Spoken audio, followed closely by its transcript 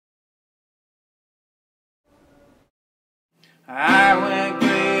I went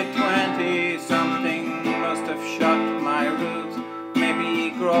grade 20, something must have shut my roots.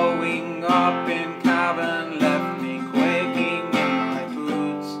 Maybe growing up in Cavan left me quaking in my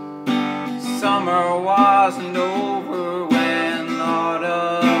boots. Summer wasn't over when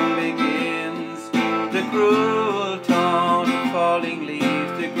autumn begins. The cruel tone of falling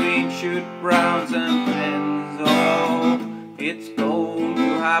leaves, the green shoot browns and thins. Oh, it's going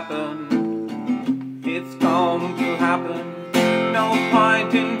to happen, it's going to happen. No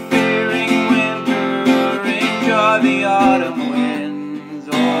point in fearing winter, enjoy the autumn winds.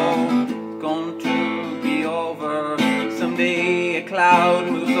 Oh, it's going to be over, someday a cloud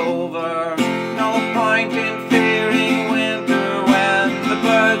moves over. No point in fearing winter when the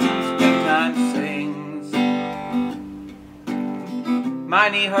birds in springtime sings. My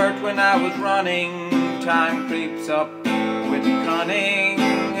knee hurt when I was running, time creeps up with cunning.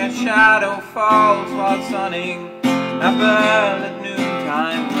 A shadow falls while sunning, a bell at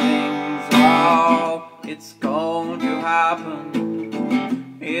noontime rings. Oh, it's going to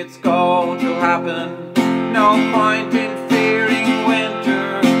happen, it's going to happen. No point in fearing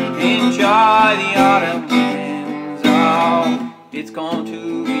winter, enjoy the autumn winds. Oh, it's going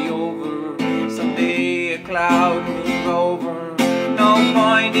to be over, someday a cloud moves over. No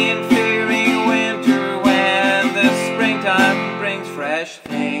point in fearing winter when the springtime brings fresh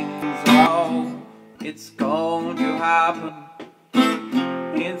things. Oh, it's going to happen,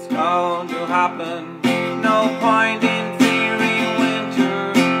 it's going to happen. No point in fearing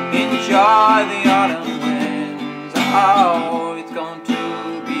winter, enjoy the autumn winds. Oh, it's going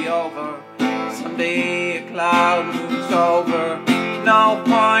to be over, someday a cloud moves over. No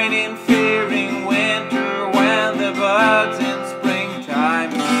point in